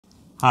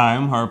Hi,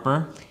 I'm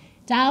Harper.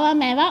 Ciao, I'm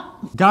Eva.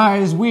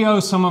 Guys, we owe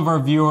some of our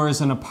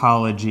viewers an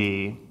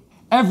apology.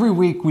 Every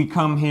week we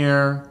come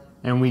here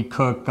and we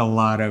cook a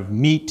lot of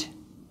meat,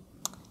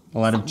 a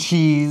lot of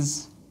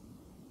cheese,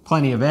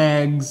 plenty of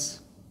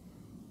eggs,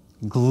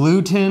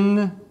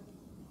 gluten,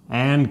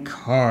 and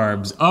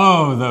carbs.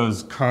 Oh,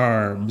 those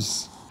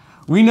carbs.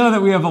 We know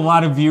that we have a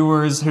lot of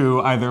viewers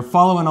who either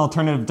follow an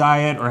alternative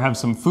diet or have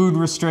some food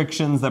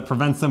restrictions that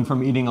prevents them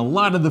from eating a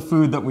lot of the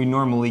food that we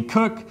normally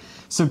cook.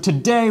 So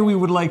today we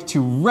would like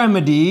to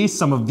remedy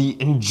some of the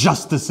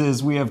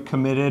injustices we have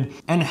committed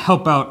and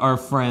help out our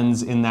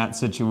friends in that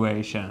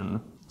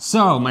situation.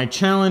 So my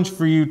challenge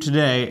for you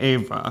today,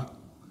 Eva,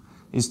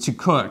 is to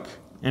cook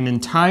an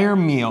entire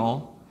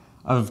meal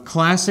of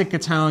classic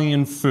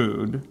Italian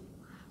food,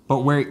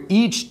 but where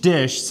each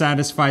dish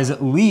satisfies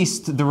at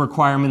least the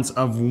requirements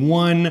of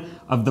one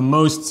of the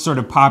most sort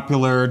of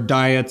popular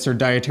diets or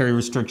dietary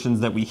restrictions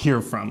that we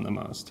hear from the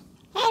most.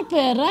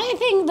 Harper, I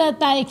think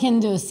that I can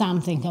do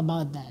something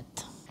about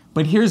that.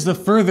 But here's the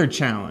further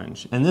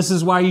challenge, and this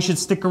is why you should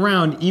stick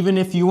around even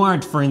if you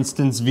aren't, for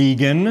instance,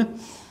 vegan,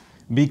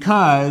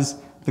 because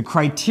the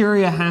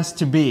criteria has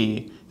to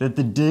be that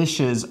the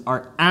dishes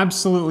are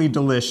absolutely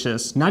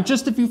delicious, not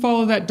just if you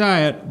follow that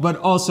diet, but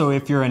also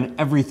if you're an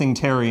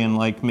everything-tarian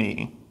like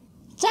me.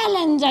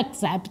 Challenge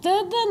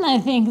accepted, and I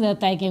think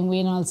that I can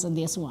win also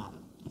this one.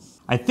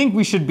 I think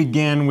we should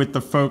begin with the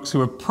folks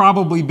who have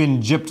probably been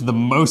gypped the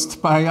most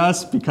by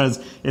us,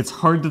 because it's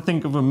hard to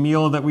think of a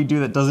meal that we do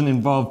that doesn't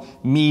involve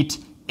meat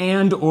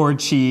and or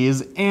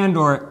cheese and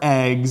or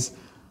eggs.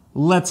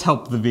 Let's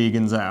help the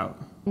vegans out.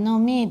 No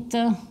meat?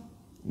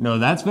 No,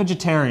 that's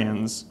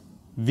vegetarians.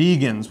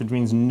 Vegans, which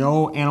means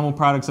no animal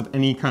products of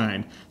any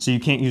kind. So you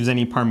can't use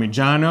any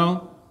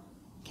Parmigiano,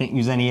 can't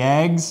use any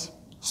eggs,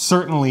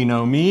 certainly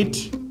no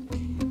meat.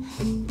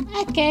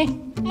 Okay,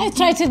 I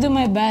try to do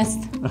my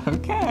best.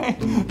 Okay.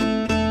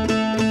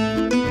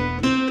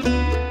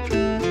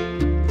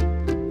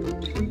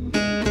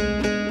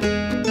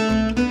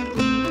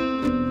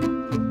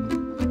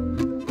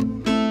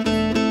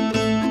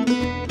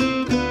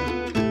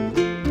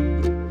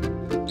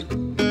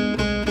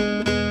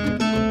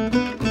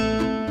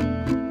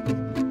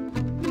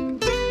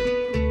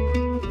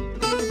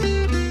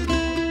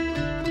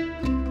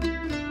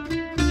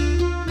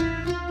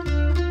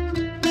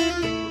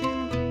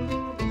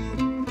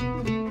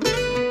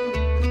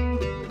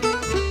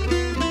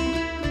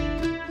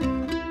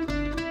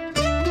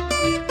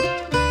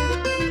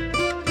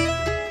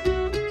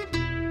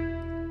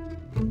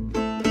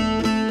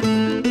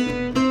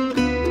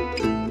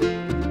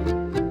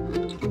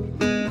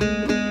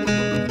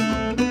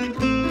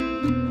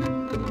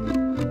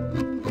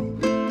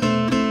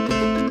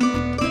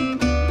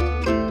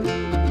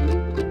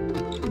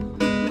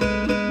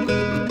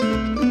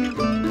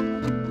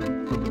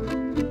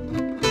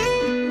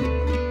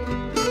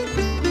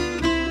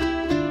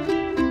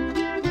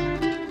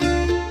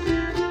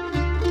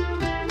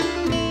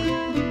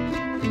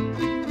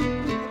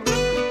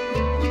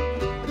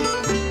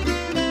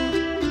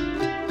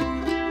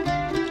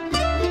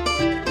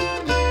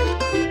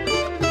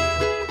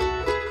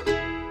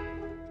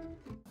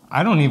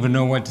 I don't even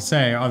know what to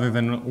say other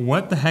than,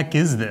 what the heck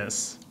is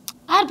this?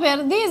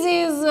 Harper, this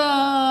is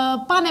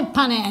pane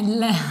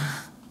panelle.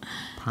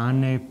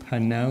 Pane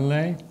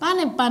panelle?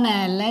 Pane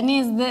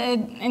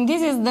panelle, and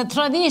this is the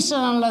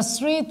traditional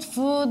street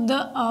food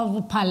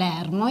of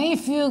Palermo.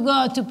 If you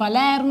go to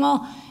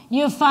Palermo,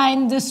 you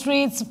find the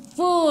streets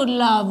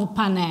full of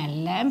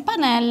panelle. And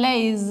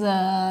panelle is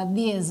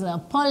this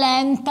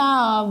polenta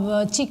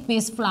of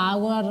chickpeas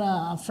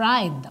flour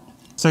fried.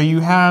 So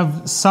you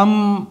have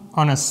some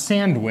on a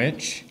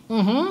sandwich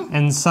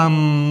and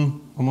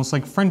some almost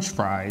like French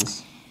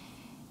fries.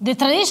 The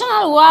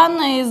traditional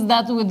one is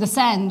that with the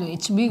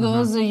sandwich,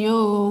 because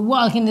you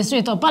walk in the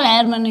street of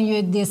Palermo and you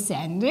eat this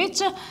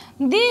sandwich.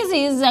 This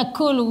is a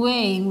cool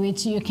way in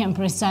which you can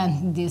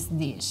present this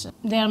dish.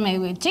 They are made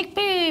with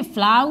chickpea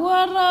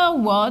flour,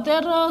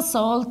 water,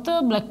 salt,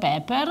 black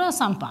pepper,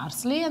 some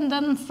parsley, and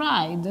then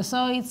fried.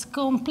 So it's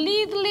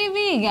completely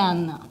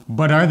vegan.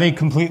 But are they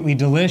completely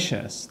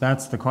delicious?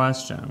 That's the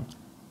question.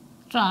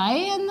 Try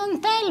and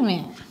then tell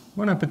me.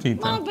 Buon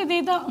appetito. Buon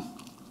appetito.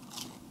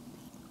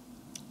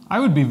 I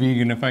would be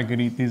vegan if I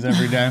could eat these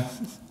every day.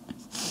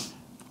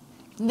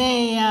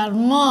 They are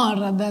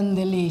more than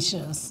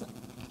delicious.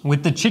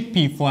 With the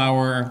chickpea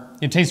flour,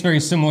 it tastes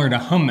very similar to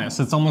hummus.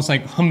 It's almost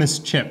like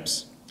hummus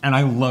chips. And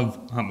I love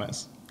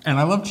hummus. And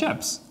I love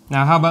chips.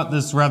 Now how about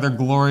this rather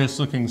glorious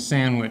looking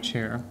sandwich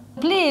here?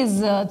 Please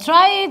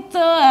try it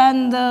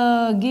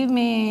and give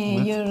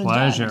me your With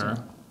pleasure.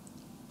 judgment.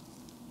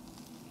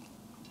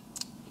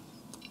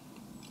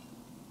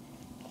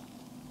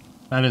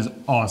 That is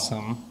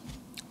awesome.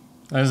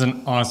 That is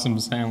an awesome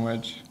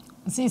sandwich.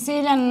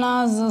 Sicilian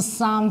knows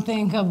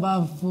something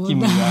about food. Give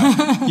me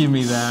that. Give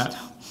me that.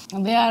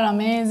 They are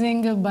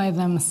amazing by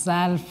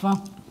themselves,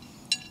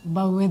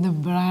 but with the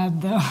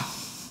bread.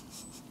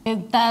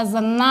 It has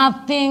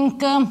nothing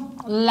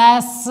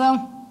less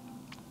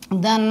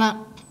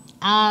than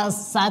a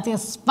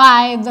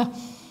satisfied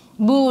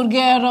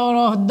burger or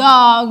hot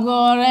dog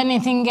or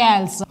anything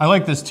else. I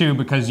like this too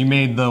because you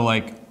made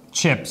the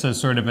chips as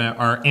sort of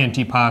our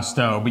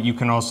antipasto, but you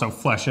can also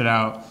flesh it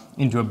out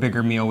into a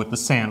bigger meal with the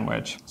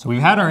sandwich. So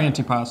we've had our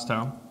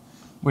antipasto,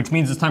 which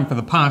means it's time for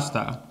the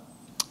pasta.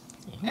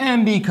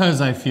 And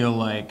because I feel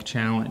like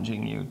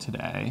challenging you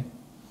today,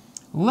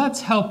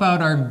 let's help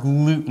out our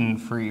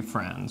gluten-free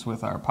friends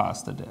with our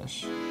pasta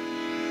dish.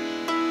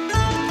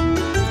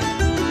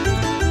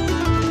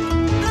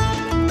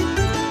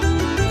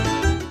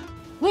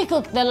 We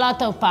cooked a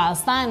lot of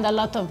pasta and a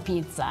lot of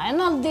pizza,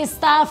 and all this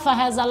stuff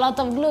has a lot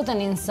of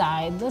gluten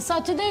inside. So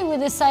today we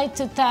decided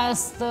to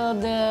test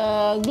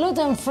the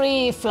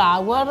gluten-free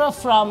flour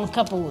from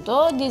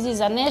Caputo. This is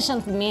an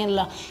ancient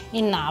mill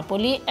in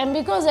Napoli, and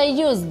because I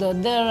used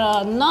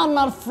their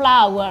normal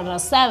flour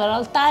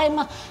several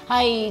times,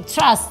 I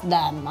trust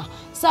them.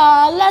 So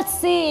let's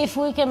see if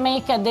we can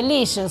make a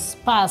delicious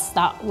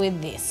pasta with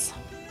this.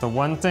 The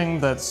one thing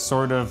that's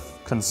sort of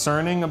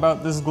concerning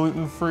about this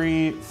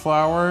gluten-free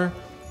flour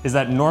is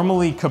that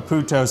normally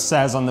Caputo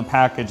says on the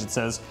package, it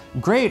says,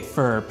 great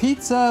for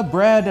pizza,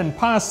 bread, and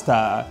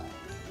pasta.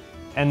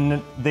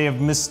 And they have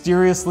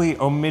mysteriously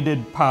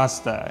omitted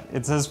pasta.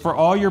 It says for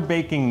all your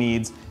baking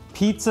needs,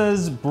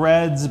 pizzas,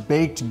 breads,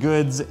 baked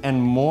goods,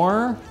 and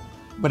more.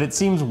 But it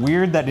seems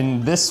weird that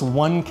in this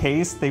one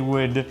case, they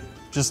would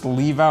just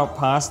leave out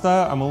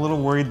pasta. I'm a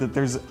little worried that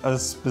there's a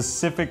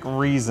specific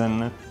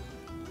reason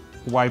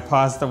why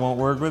pasta won't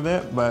work with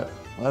it, but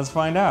let's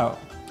find out.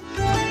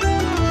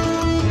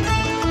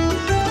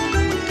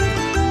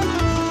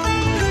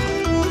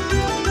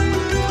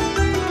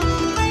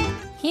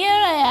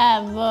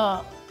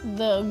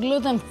 The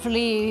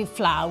gluten-free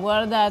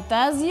flour that,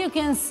 as you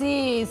can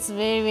see, it's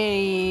very,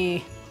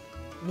 very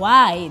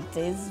white,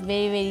 it's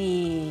very,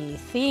 very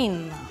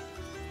thin.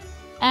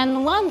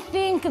 And one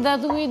thing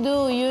that we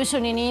do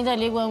usually in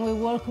Italy when we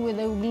work with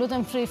the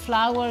gluten-free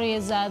flour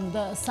is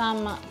add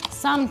some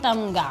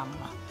xanthan gum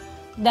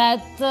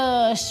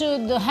that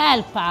should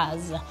help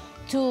us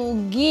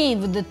to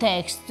give the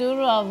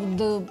texture of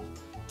the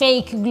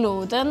fake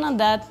gluten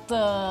that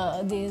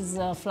this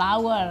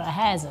flour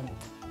hasn't.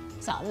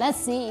 So let's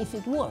see if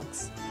it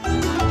works.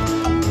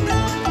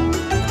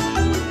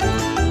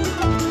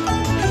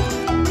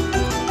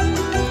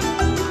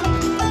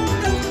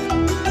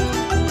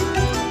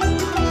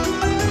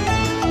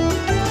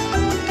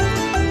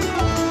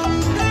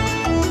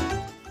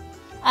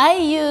 I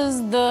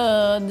use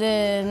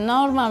the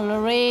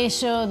normal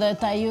ratio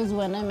that I use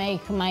when I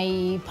make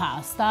my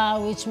pasta,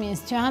 which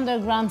means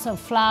 200 grams of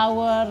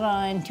flour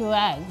and 2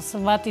 eggs.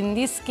 But in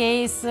this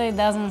case, it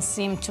doesn't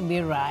seem to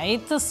be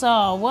right.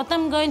 So what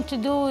I'm going to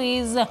do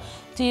is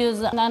to use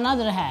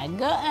another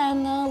egg,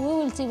 and we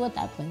will see what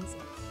happens.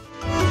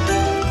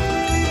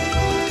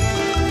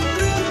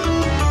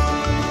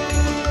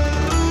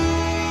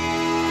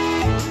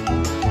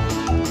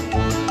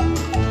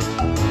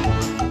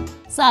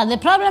 So the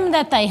problem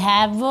that I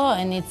have,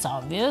 and it's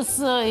obvious,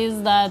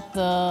 is that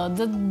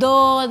the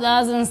dough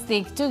doesn't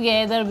stick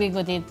together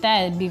because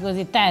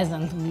it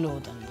hasn't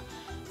gluten.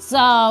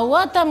 So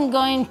what I'm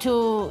going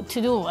to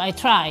do, I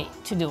try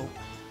to do,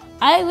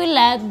 I will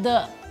add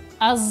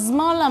a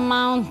small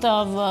amount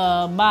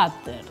of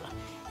butter.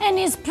 And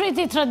it's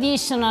pretty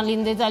traditional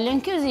in the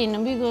Italian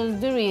cuisine because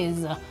there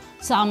is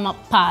some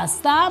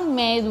pasta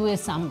made with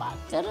some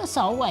butter,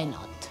 so why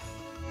not?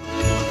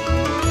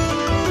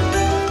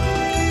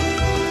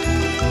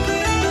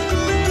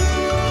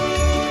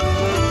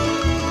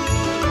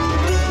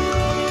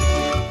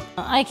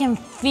 I can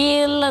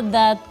feel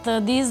that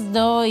this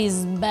dough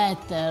is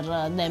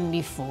better than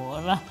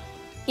before.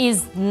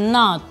 It's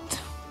not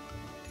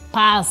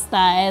pasta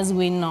as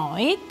we know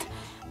it,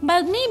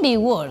 but maybe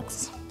it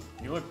works.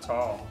 You look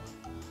tall.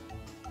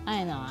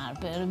 I know,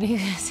 Harper,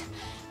 because...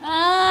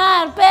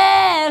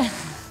 Harper!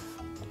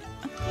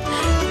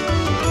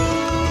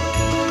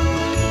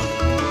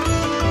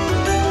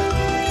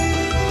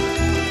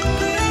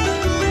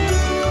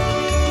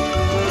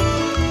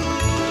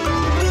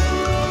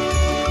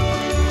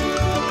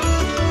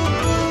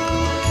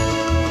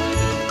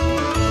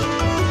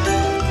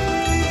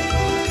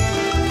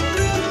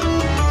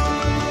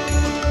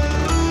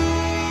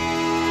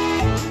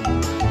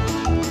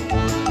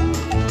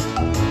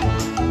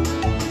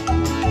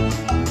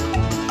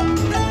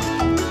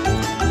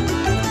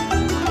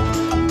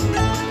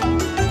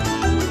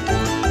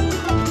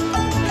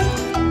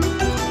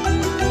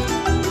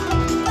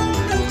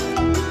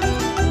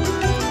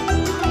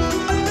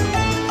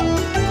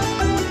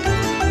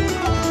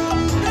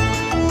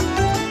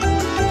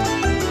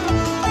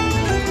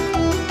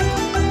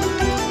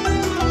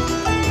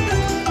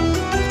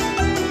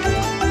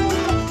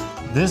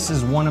 This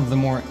is one of the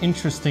more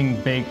interesting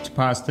baked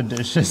pasta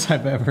dishes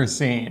I've ever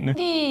seen.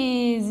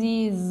 This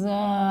is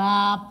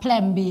a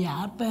plan B,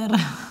 Harper.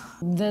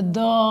 The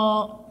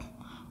dough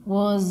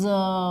was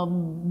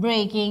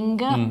breaking,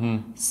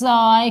 so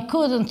I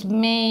couldn't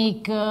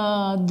make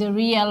the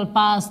real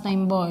pasta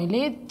and boil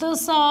it,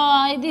 so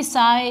I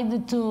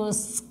decided to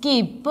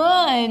skip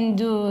and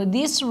do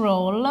this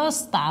roll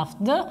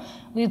stuffed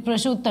with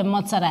prosciutto and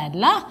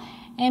mozzarella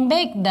and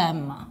bake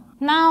them.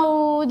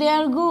 Now they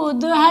are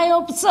good, I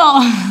hope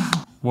so.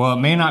 Well,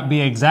 it may not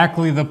be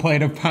exactly the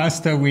plate of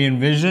pasta we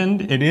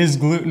envisioned. It is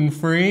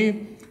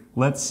gluten-free.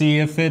 Let's see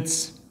if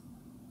it's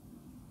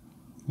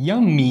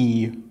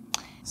yummy.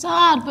 So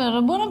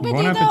Harper, buon appetito.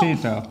 Buon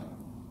appetito.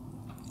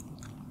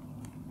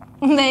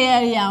 They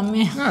are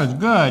yummy. That's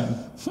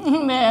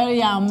good. They are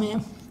yummy.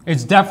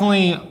 It's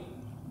definitely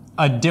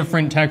a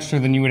different texture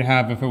than you would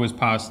have if it was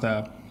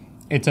pasta.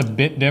 It's a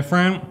bit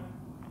different,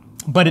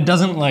 but it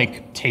doesn't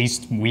like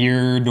taste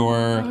weird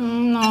or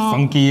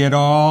funky at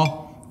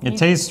all. It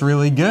tastes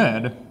really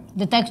good.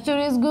 The texture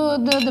is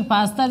good, the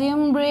pasta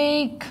didn't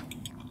break.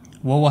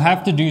 Well, we'll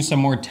have to do some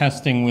more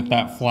testing with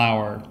that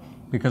flour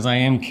because I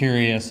am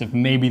curious if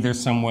maybe there's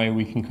some way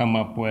we can come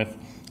up with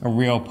a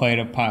real plate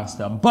of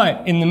pasta.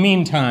 But in the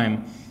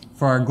meantime,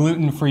 for our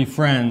gluten-free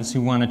friends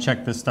who want to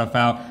check this stuff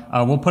out,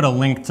 we'll put a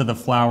link to the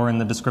flour in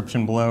the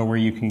description below where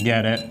you can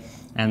get it.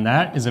 And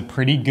that is a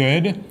pretty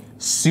good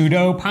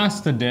pseudo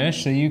pasta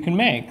dish that you can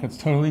make. It's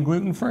totally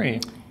gluten-free.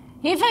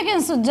 If I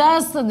can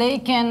suggest, they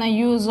can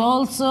use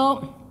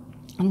also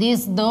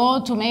this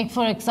dough to make,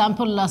 for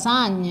example,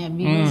 lasagne,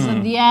 because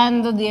at the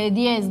end the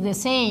idea is the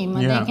same.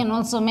 Yeah. They can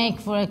also make,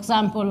 for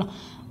example,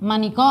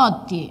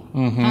 manicotti,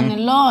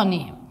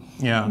 cannelloni.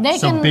 Yeah, They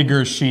so can-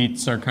 bigger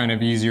sheets are kind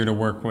of easier to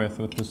work with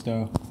this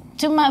dough.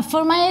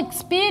 For my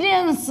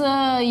experience,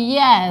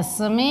 yes.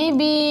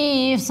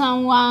 Maybe if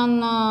someone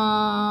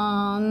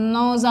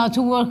knows how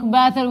to work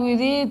better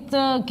with it,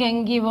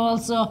 can give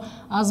also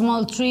a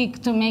small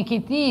trick to make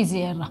it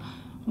easier.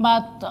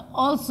 But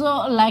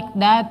also like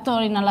that,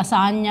 or in a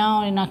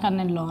lasagna or in a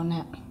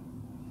cannellone.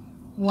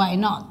 Why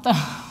not?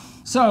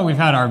 So we've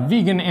had our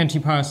vegan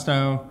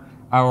antipasto,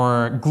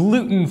 our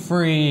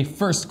gluten-free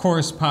first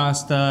course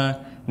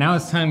pasta. Now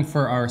it's time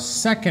for our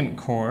second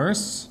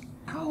course.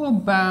 How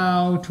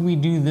about we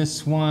do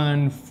this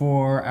one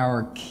for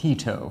our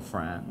keto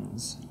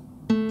friends?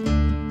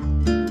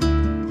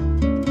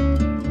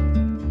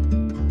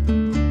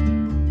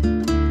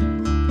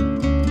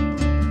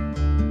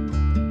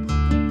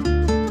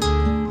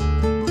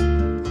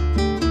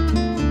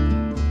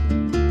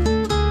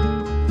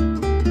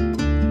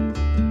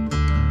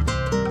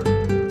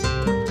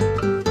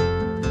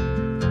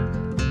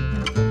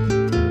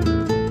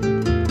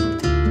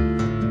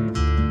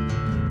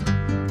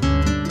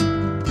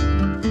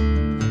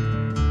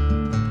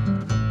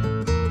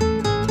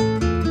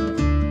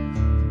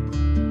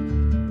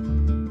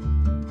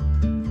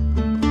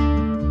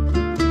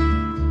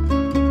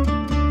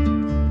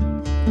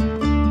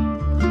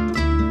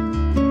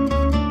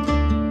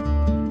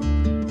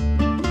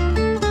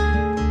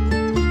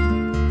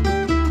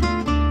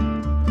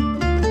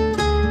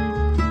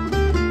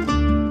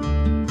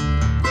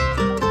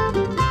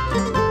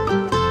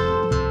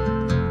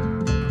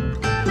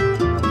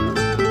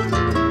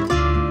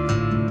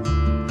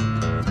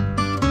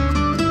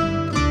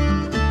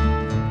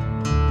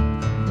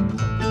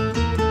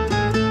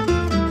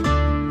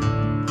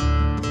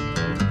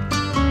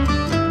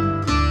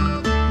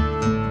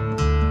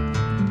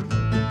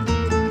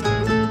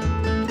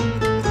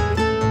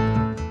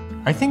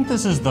 I think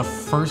this is the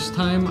first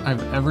time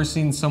I've ever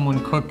seen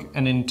someone cook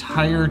an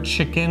entire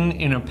chicken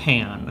in a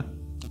pan.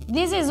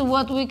 This is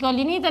what we call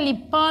in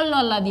Italy pollo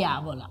alla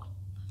diavola.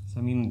 Does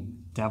that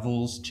mean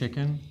devil's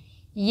chicken?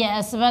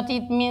 Yes, but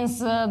it means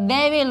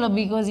devil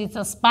because it's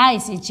a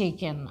spicy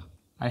chicken.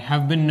 I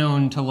have been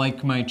known to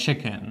like my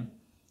chicken,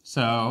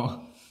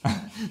 so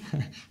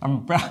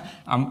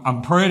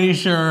I'm pretty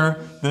sure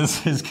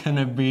this is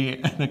gonna be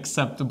an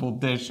acceptable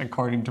dish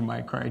according to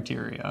my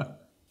criteria.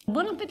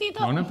 Buon appetito!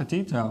 Buon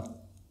appetito.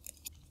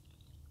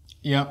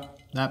 Yep,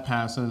 that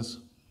passes.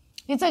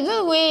 It's a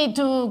good way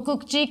to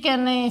cook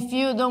chicken if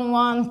you don't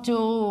want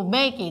to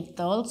bake it.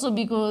 Also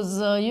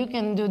because you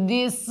can do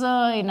this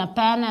in a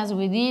pan as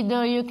we did,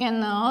 or you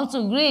can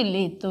also grill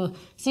it,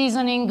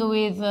 seasoning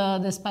with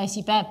the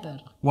spicy pepper.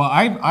 Well,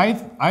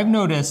 I've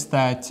noticed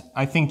that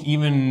I think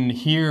even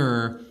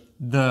here,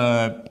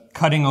 the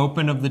cutting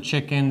open of the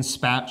chicken,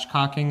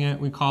 spatchcocking it,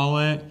 we call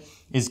it,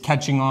 is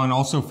catching on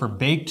also for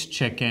baked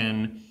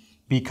chicken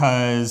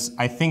because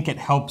I think it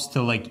helps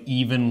to like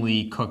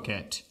evenly cook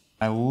it.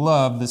 I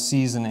love the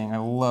seasoning. I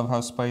love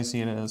how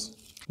spicy it is.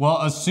 Well,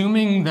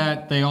 assuming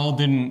that they all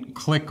didn't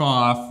click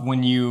off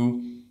when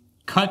you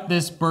cut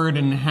this bird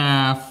in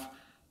half,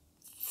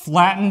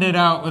 flattened it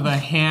out with a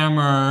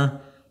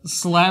hammer,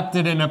 slapped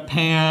it in a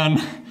pan,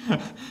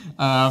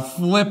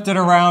 flipped it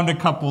around a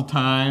couple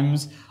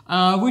times,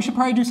 we should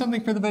probably do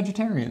something for the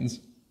vegetarians.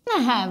 I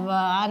have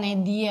an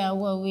idea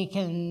what we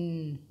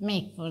can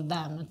make for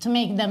them to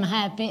make them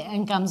happy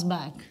and comes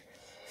back.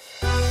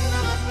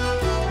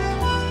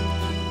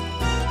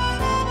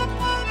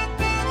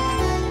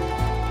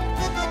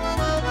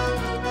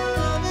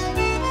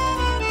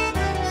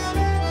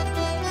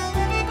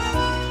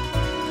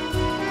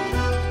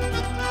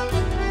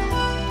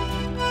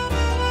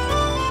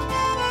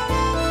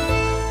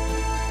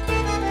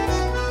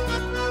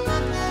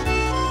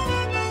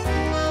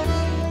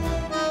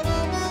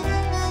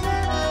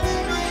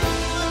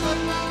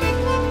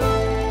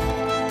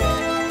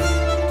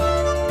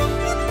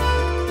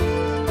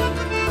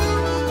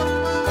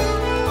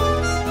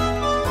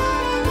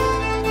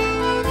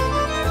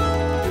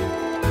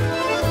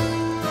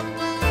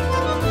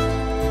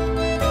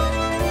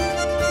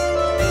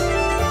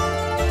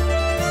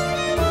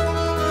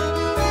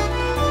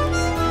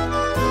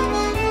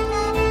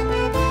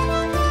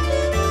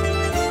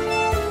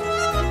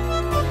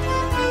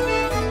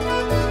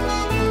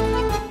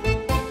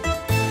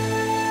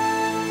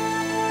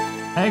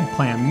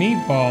 eggplant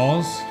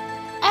meatballs.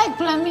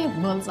 Eggplant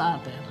meatballs are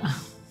there.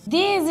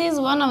 This is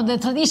one of the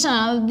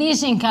traditional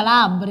dishes in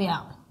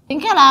Calabria. In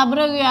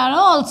Calabria, we are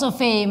also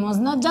famous,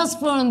 not just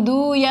for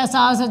nduja,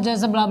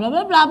 sausages, blah, blah,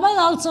 blah, blah, but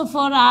also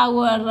for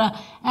our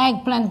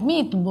eggplant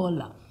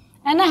meatball.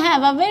 And I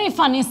have a very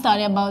funny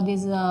story about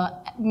this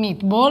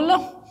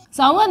meatball.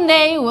 So one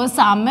day, it was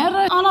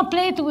summer, on a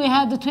plate we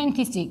had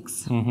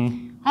 26.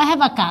 I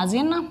have a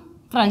cousin,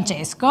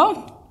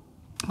 Francesco,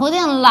 who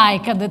didn't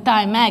like at the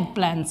time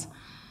eggplants.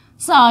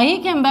 So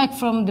he came back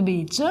from the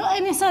beach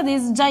and he saw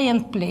this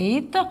giant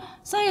plate.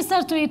 So he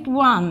started to eat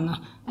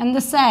one, and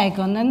the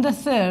second, and the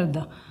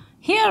third.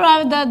 He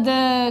arrived at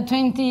the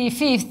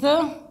 25th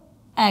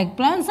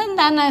eggplants, and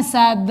then I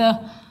said,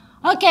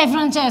 okay,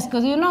 Francesco,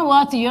 do you know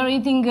what? You're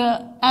eating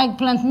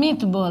eggplant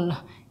meatball.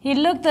 He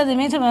looked at the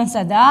meatball and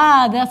said,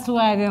 ah, that's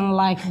why I didn't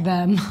like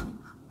them.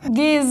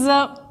 This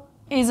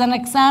is an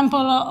example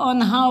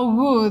on how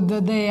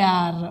good they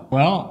are.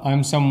 Well,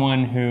 I'm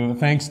someone who,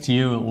 thanks to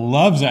you,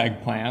 loves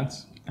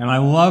eggplants, and I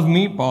love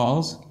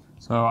meatballs,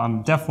 so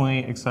I'm definitely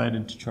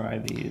excited to try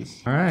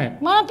these. All right.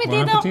 Buon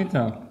appetito. Buon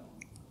appetito.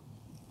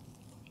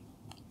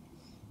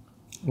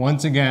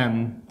 Once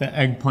again, the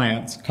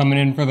eggplants coming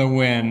in for the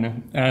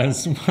win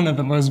as one of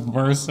the most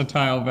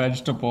versatile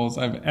vegetables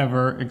I've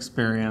ever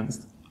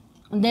experienced.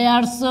 They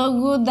are so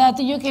good that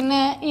you can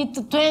eat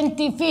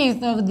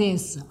 25th of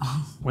this.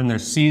 When they're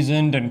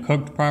seasoned and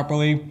cooked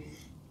properly,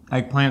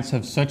 eggplants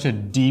have such a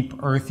deep,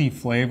 earthy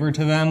flavor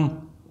to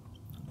them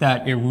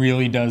that it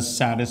really does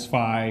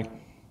satisfy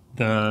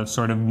the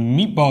sort of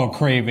meatball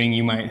craving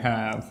you might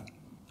have.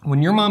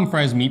 When your mom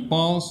fries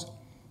meatballs,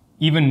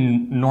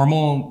 even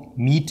normal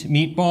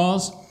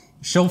meatballs,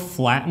 she'll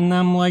flatten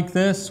them like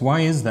this. Why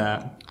is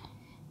that?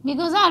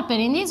 Because Harper,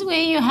 in this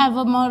way you have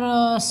a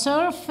more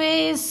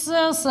surface,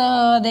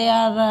 so they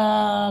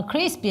are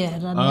crispier.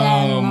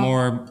 Oh,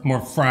 more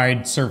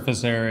fried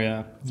surface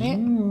area.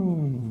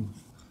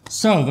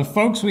 So the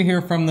folks we hear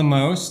from the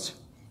most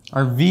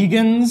are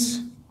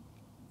vegans,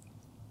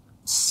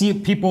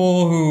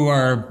 people who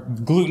are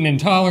gluten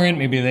intolerant,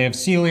 maybe they have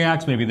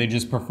celiacs, maybe they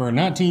just prefer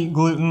not to eat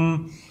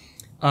gluten,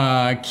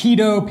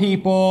 keto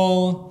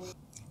people,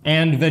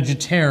 and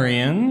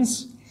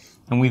vegetarians.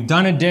 And we've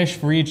done a dish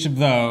for each of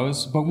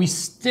those, but we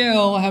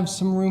still have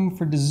some room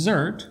for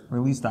dessert, or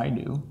at least I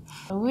do.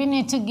 We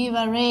need to give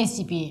a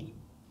recipe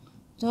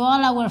to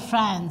all our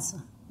friends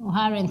who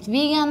aren't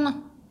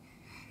vegan,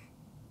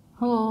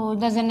 who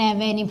doesn't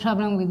have any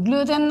problem with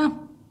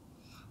gluten,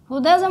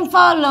 who doesn't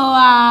follow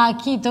a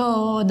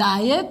keto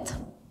diet,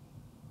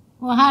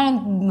 who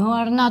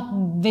are not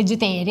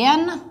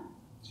vegetarian.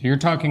 So you're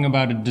talking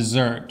about a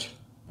dessert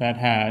that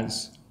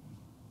has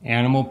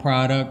animal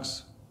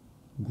products,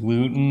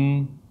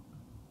 gluten,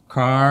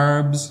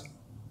 carbs,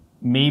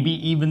 maybe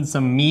even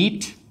some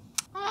meat.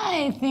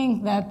 I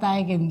think that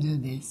I can do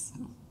this.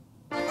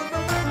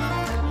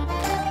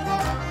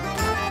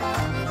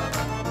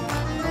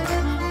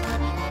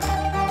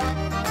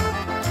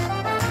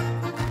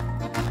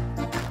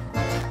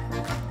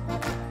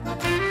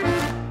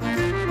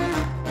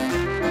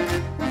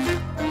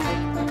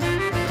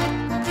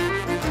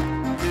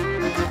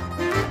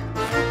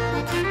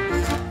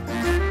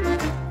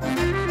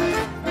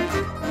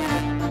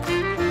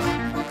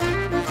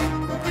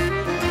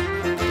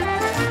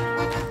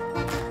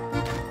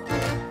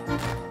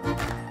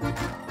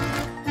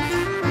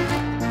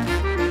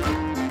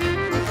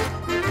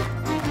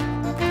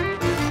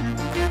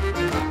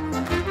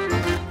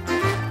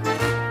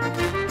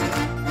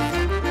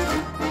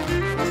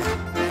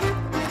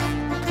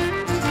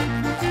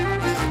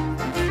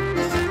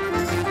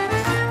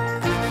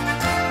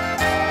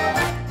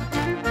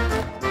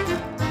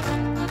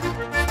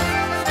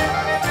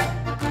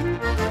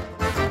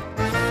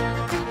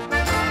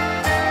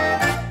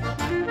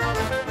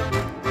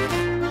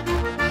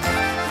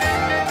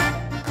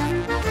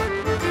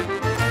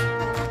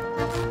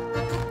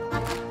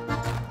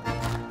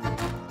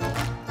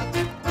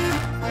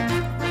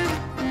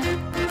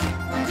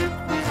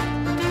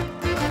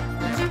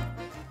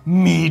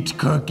 Meat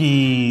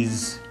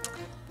cookies.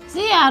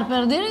 See,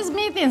 Harper, there is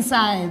meat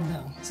inside.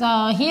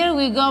 So here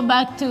we go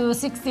back to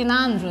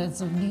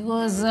 1600s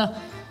because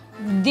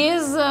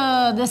this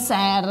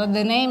dessert,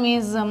 the name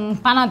is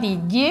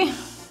panatiggi.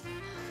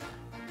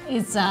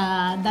 It's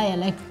a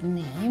dialect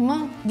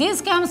name.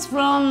 This came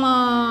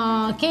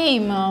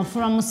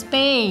from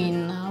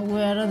Spain,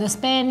 where the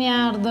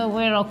Spaniards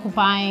were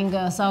occupying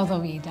south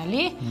of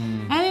Italy.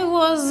 And it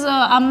was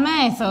a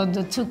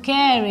method to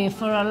carry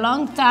for a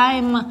long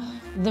time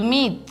the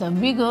meat,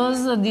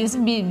 because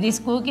these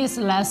cookies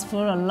last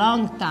for a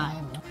long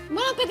time.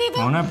 Buon appetito!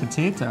 Buon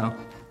appetito.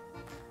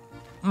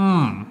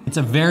 It's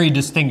a very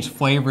distinct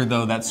flavor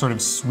though, that sort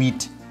of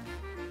sweet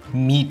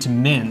meat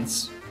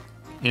mince.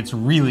 It's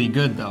really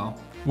good though.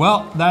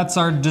 Well, that's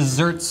our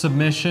dessert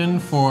submission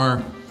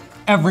for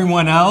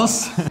everyone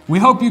else. We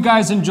hope you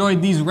guys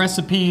enjoyed these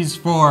recipes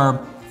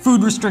for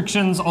food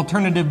restrictions,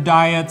 alternative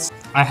diets.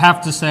 I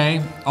have to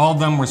say, all of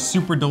them were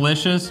super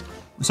delicious.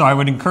 So I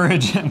would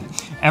encourage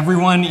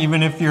everyone,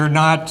 even if you're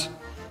not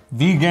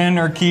vegan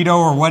or keto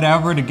or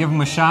whatever to give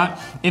them a shot.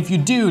 If you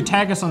do,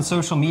 tag us on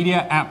social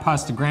media at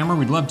Pastagrammar.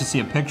 We'd love to see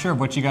a picture of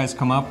what you guys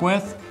come up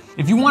with.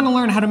 If you want to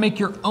learn how to make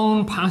your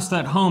own pasta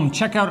at home,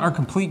 check out our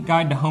complete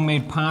guide to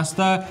homemade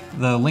pasta.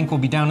 The link will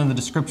be down in the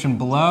description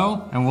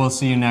below, and we'll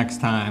see you next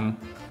time.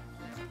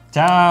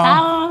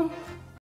 Ciao! Ciao!